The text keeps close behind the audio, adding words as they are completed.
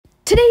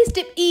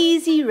today's dip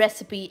easy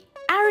recipe,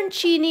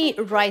 arancini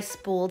rice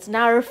balls.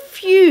 Now I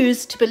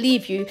refuse to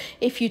believe you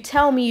if you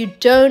tell me you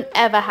don't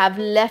ever have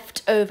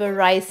leftover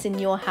rice in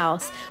your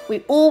house. We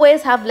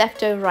always have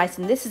leftover rice,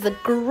 and this is a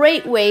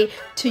great way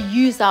to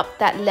use up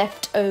that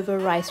leftover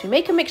rice. We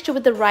make a mixture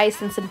with the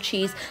rice and some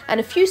cheese and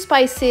a few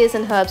spices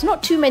and herbs,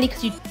 not too many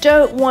because you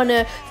don't want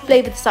to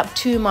flavor this up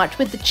too much.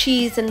 With the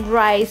cheese and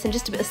rice and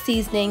just a bit of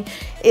seasoning,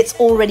 it's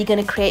already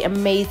going to create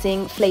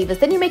amazing flavors.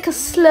 Then you make a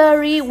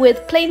slurry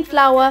with plain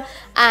flour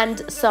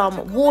and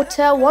some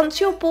water.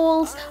 Once your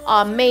balls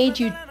are made,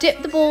 you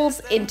dip the balls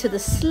into the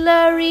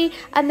slurry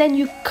and then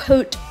you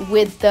coat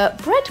with the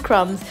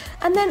breadcrumbs,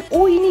 and then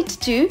all you need to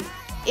do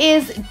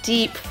is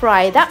deep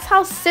fry. That's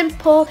how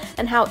simple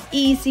and how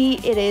easy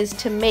it is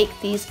to make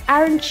these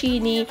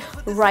arancini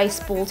rice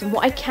balls. And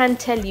what I can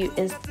tell you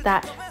is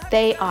that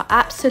they are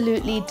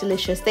absolutely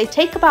delicious. They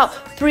take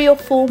about 3 or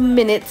 4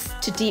 minutes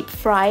to deep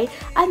fry,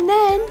 and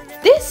then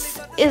this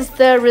is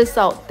the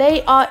result.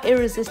 They are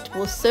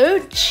irresistible, so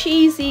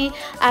cheesy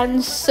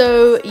and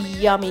so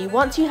yummy.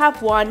 Once you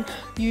have one,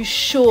 you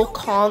sure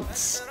can't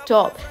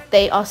stop.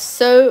 They are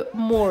so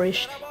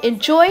Moorish.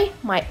 Enjoy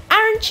my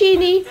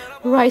arancini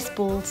rice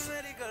balls.